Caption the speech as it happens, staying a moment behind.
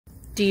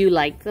Do you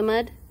like the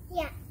mud?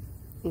 Yeah.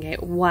 Okay,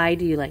 why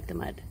do you like the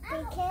mud?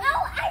 Because...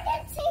 Oh, I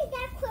didn't say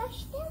that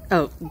question.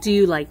 Oh, do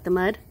you like the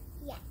mud?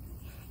 Yeah.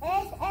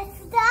 It's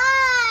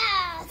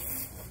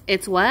soft.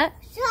 It's what?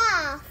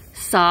 Soft.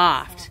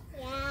 Soft.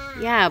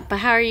 Yeah. Yeah, but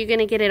how are you going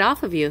to get it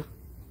off of you?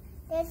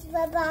 Just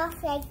rub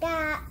off like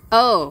that.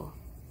 Oh.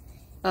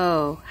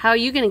 Oh, how are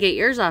you going to get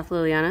yours off,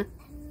 Liliana?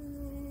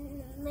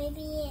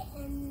 Maybe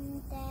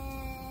in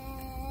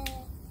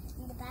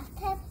the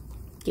bathtub.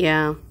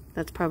 Yeah,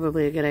 that's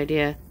probably a good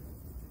idea.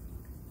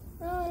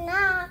 Oh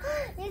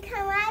no, you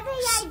can rub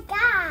it like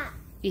that.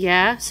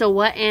 Yeah, so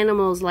what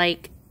animals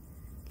like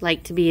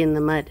to be in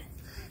the mud?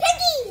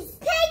 Piggies,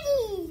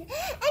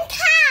 and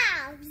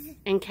cows.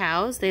 And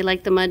cows, they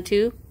like the mud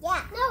too?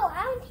 Yeah. No,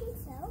 I don't think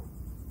so.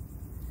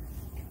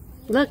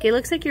 Look, it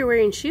looks like you're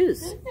wearing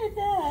shoes. It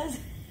does.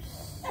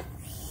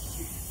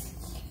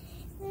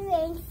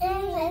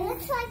 It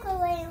looks like we're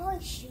wearing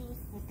horseshoes.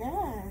 It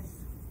does.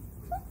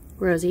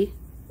 Rosie,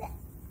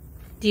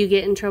 do you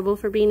get in trouble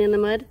for being in the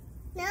mud?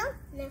 No?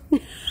 No.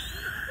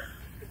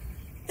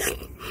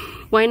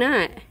 Why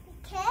not?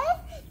 Because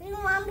we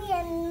want to be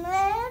in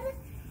mud,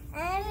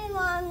 and we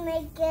want to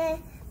make it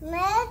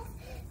mud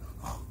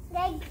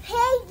like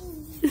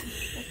piggies.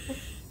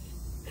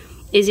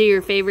 Is it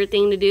your favorite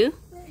thing to do?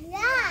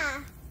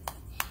 Yeah.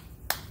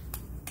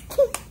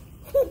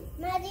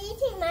 Ma, do you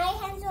think my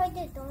hands are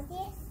the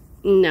dirtiest?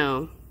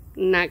 No,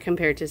 not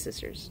compared to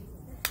sisters.